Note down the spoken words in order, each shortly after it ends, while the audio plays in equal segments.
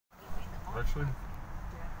actually.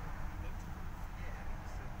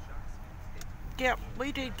 Yep,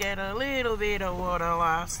 we did get a little bit of water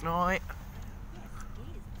last night.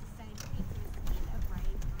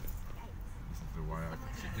 This is the way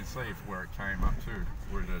you can see where it came up to,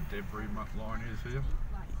 where the debris line is here.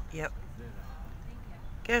 Yep.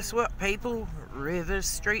 Guess what, people? River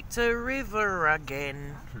Street's a river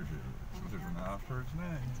again. Living after its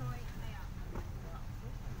name.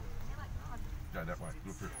 Go that way,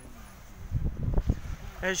 look at it.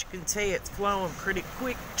 As you can see, it's flowing pretty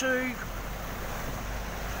quick too.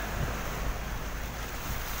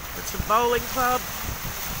 It's a bowling club.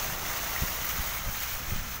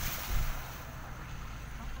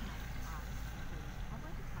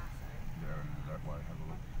 Yeah, that way, have a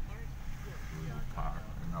look. There's a park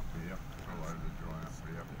and up here, all over the joint up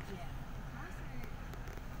here.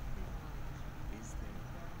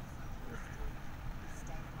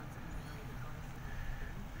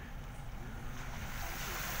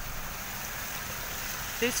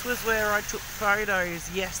 This was where I took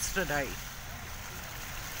photos yesterday.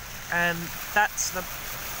 And that's the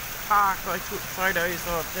park I took photos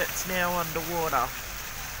of that's now underwater.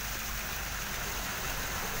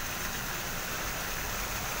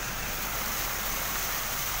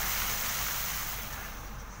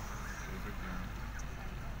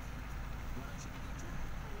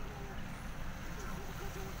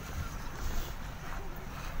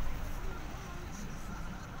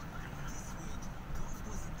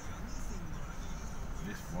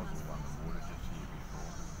 This was all underwater just here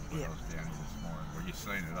before. Yeah. I was down here this morning. Well, you've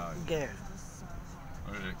seen it, eh? Yeah.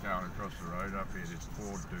 Look at it going across the road up here. There's 4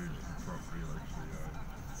 dudes in the property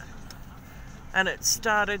actually. And it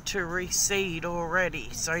started to recede already,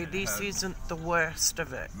 so this isn't the worst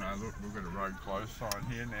of it. No, look, we've got a road closed sign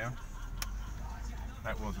here now.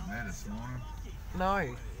 That wasn't there this morning.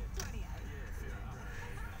 No.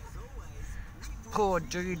 Poor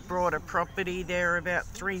dude bought a property there about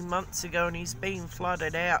 3 months ago and he's been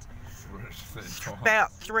flooded out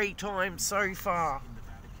about 3 times so far.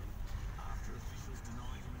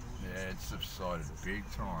 Yeah, it subsided big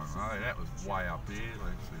time. Oh, that was way up here,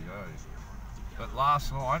 let's see, oh. But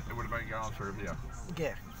last night, it would have been going through here.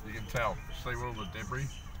 Yeah. You can tell. See all the debris?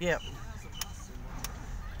 Yep.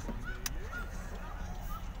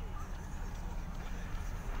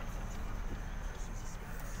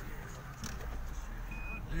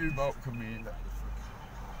 U-boat commander.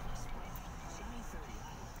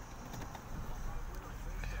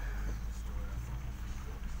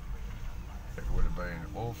 It would have been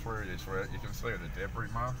all through this route. You can see the debris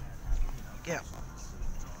mark. Yep.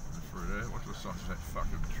 Through there. What's the size of that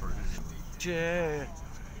fucking tree? Yeah.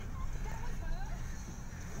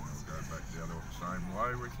 We'll go back the other same way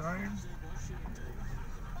we came.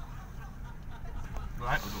 Well,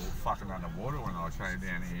 that was all fucking underwater when I came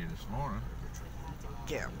down here this morning.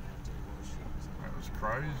 Yeah. That was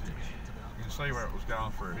crazy. You can see where it was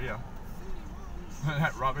going through here.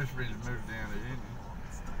 That rubbish bin moved down to here.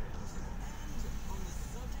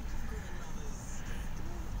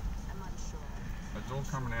 It's all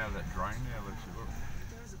coming out of that drain now, let's see, look.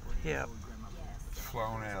 Yep. It's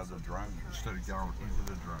flowing out of the drain instead of going into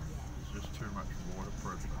the drain. There's just too much water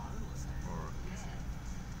pressure for it.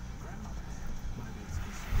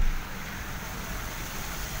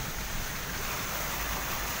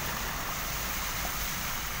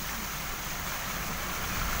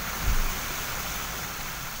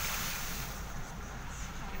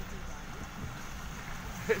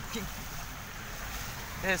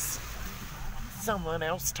 There's someone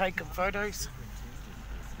else taking photos.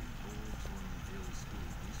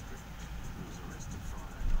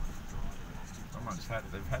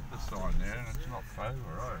 They've had the sign there and it's not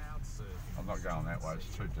over, right? I'm not going that way,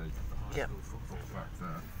 it's too deep. Yep. Fuck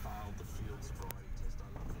that.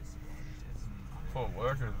 Poor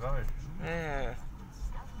workers, eh? Yeah.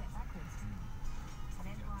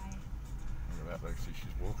 Look at that, Lexi,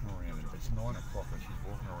 she's walking around. It's 9 o'clock and she's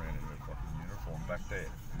walking around in her fucking uniform back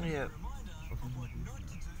there. Yeah.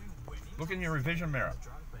 Look in your revision mirror.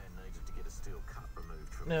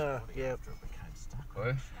 No, yep.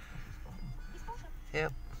 Where?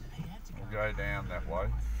 Yep. We'll go down that way.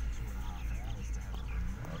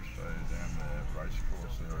 I'll show you down the race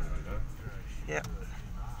course area there. Yep.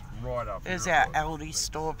 Right up There's here. our Aldi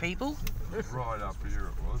store, people. Right up here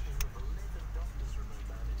it was.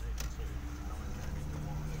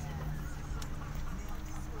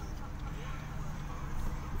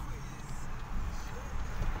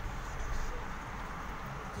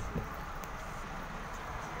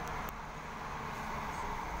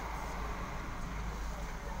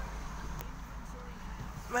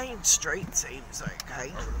 Main Street seems okay.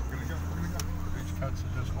 Oh, we're gonna go. These cuts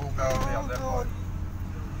are just all going down that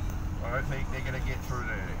don't think they're going to get through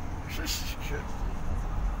there. Shit.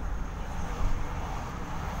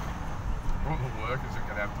 All the workers are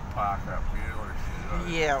going to have to park up here like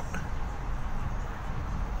shit. Yeah.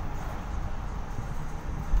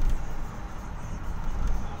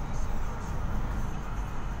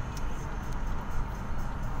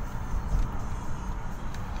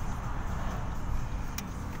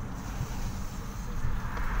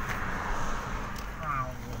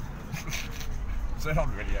 Is that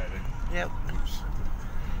on video then? Yep. Oops.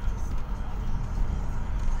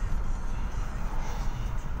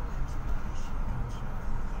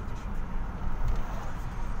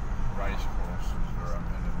 Race courses where I'm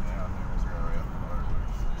headed now. I think we'll go out over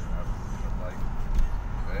and have a lake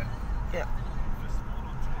there. Yep.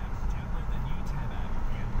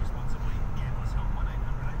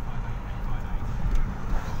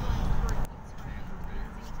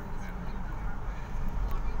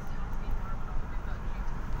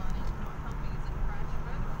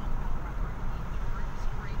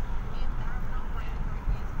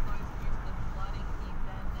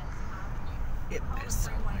 Yep, there's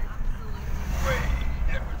some.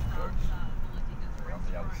 Yeah, we're on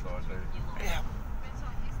the other side there. Yeah.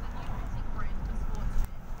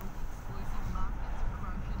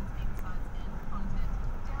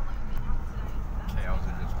 Cows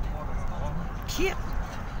are just plodding along. Yep.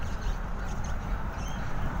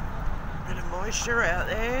 Bit of moisture out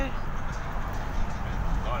there.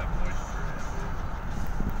 A lot of moisture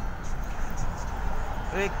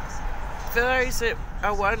out there. For those that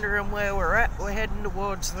are wondering where we're at, we're heading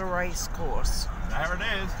towards the race course. There it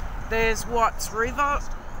is. There's Watts River.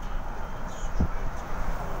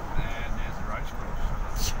 And there's the race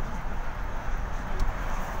course.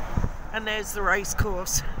 And there's the race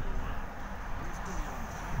course.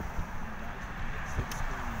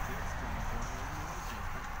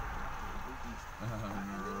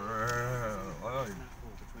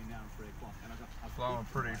 Flowing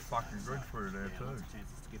pretty fucking good through there too.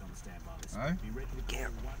 Eh? Yeah.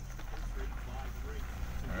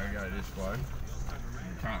 There we go this way.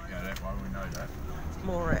 You can't go that way, we know that.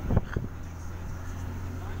 More at.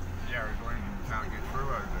 Yeah, you can't get through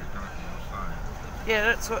over there, can't you? Yeah,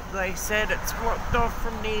 that's what they said. It's blocked off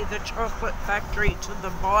from near the chocolate factory to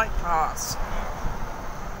the bypass.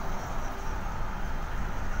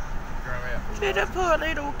 Go out the Bit of poor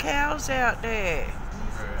little cows out there. Go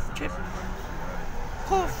out the Chip. road.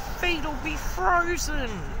 Poor feet will be frozen.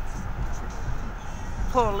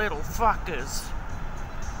 Poor little fuckers.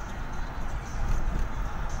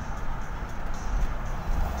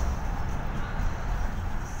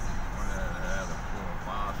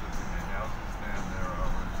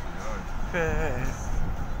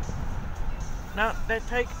 No, they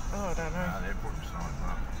take. Oh, I don't know. Nah, they're putting signs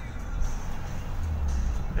up.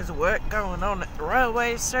 There's work going on at the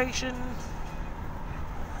railway station.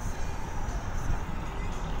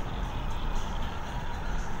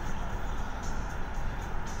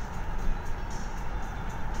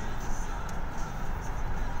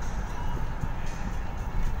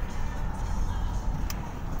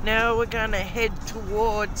 Now we're going to head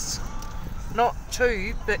towards, not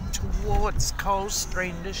to, but towards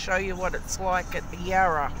Coldstream to show you what it's like at the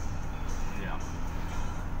Yarra. Yeah.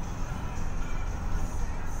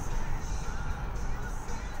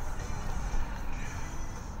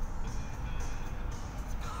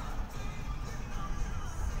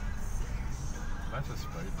 That's a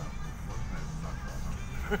speed bump, wasn't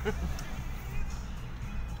it? Not right.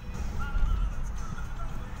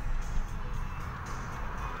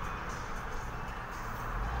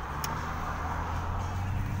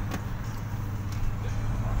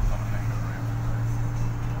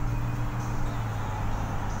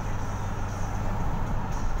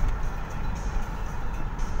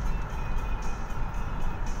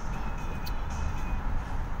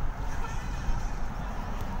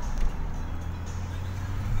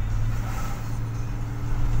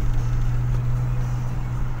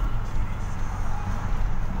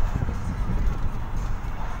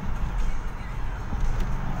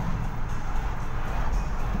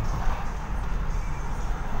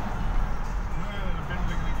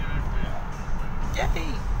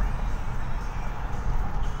 Yay!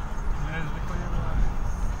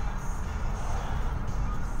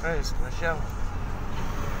 There's Michelle.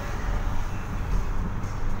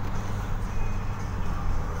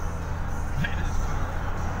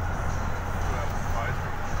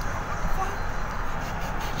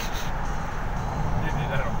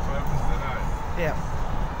 Yeah.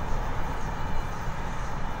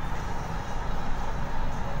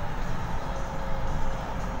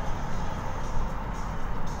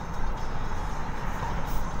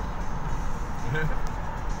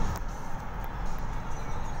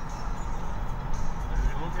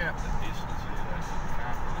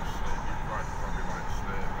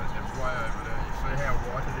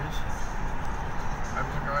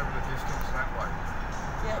 distance that way.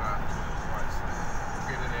 Yep. Right, so we'll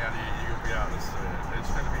get it out here, you'll be able to see it. It's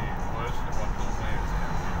going to be worse than what normally is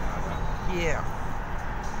out here, you know that? Yeah.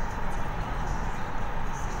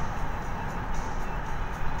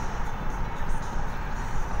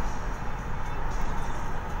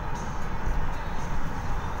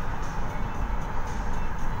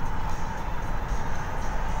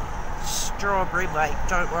 Strawberry Lake.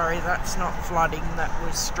 Don't worry, that's not flooding. That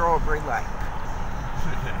was Strawberry Lake.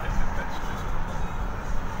 That's just...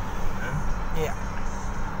 Yeah? Yeah.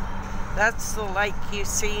 That's the lake you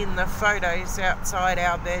see in the photos outside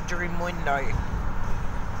our bedroom window.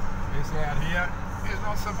 This out here is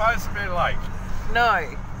not supposed to be a lake. No. I'll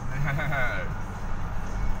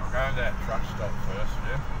go to that truck stop first,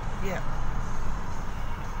 yeah? Yeah.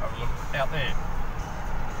 Have a look out there.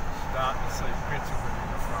 Starting to see bits of it in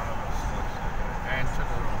the front of us. And to the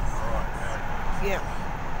right, Yeah.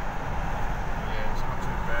 yeah, it's not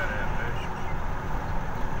too bad out there.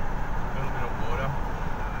 A little bit of water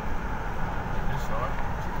on this side.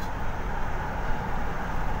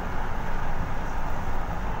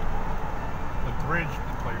 The bridge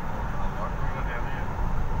the people are going to like. Bring it down here.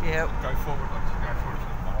 Yeah. Go forward, let's go forward to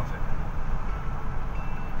the miles there.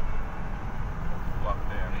 Pull up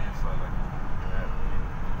down here so they can get out here.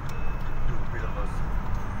 Do a bit of a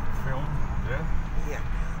film, yeah? Yeah.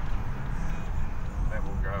 Then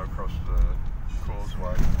we'll go across the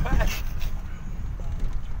causeway. Yeah,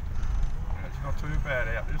 it's not too bad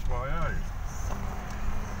out this way, eh?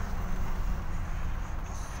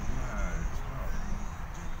 No, it's not.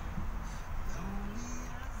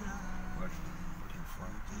 Looking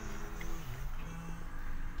front.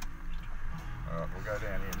 Alright, we'll go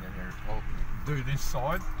down here and then we'll do this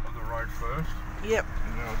side of the road first. Yep.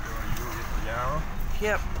 And then I'll do you'll get the Yarra.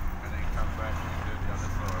 Yep. And then come back and do the other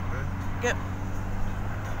side of it. Yep.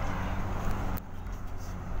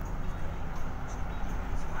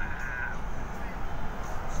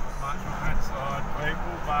 Not much on that side,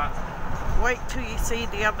 people, but Wait till you see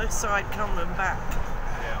the other side coming back.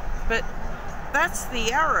 yeah. But that's the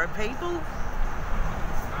Yarra, people.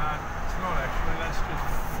 It's not actually, that's just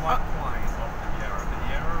floodplain of the Yarra. The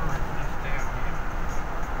Yarra is just down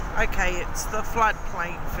here. Okay, it's the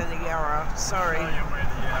floodplain for the Yarra. Sorry. I'll show you where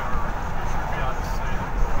the Yarra is. You should be able to see the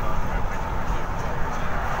water where we can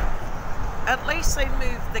At least they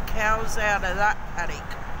moved the cows out of that paddock.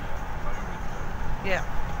 Yeah.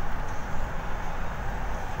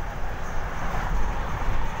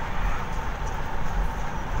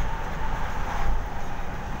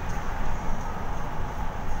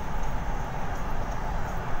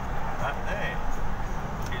 That there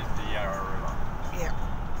is the Yarra River. Yeah.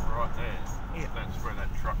 Right there. Yeah. That's where that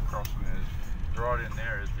truck crossing is. Right in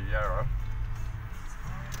there is the Yarra.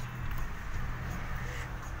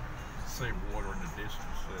 See water in the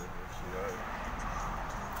distance there. That's the O.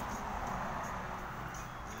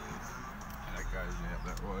 And it goes out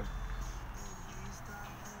that way.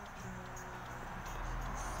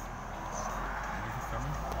 Anything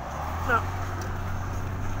coming? No.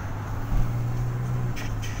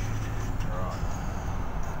 Right.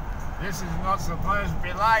 This is not supposed to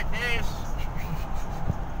be like this.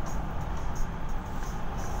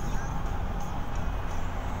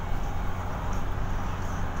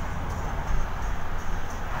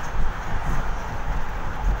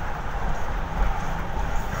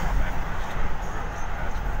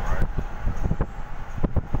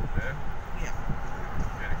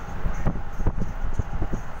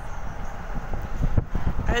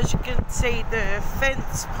 As you can see, the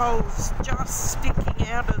fence pole's just sticking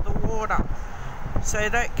out of the water. So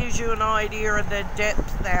that gives you an idea of the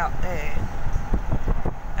depth out there.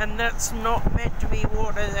 And that's not meant to be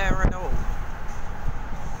water there at all.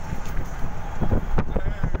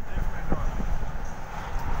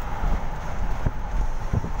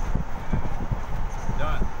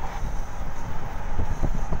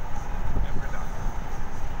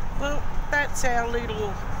 Well, that's our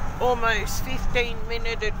little almost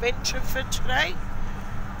 15-minute adventure for today.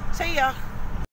 See ya.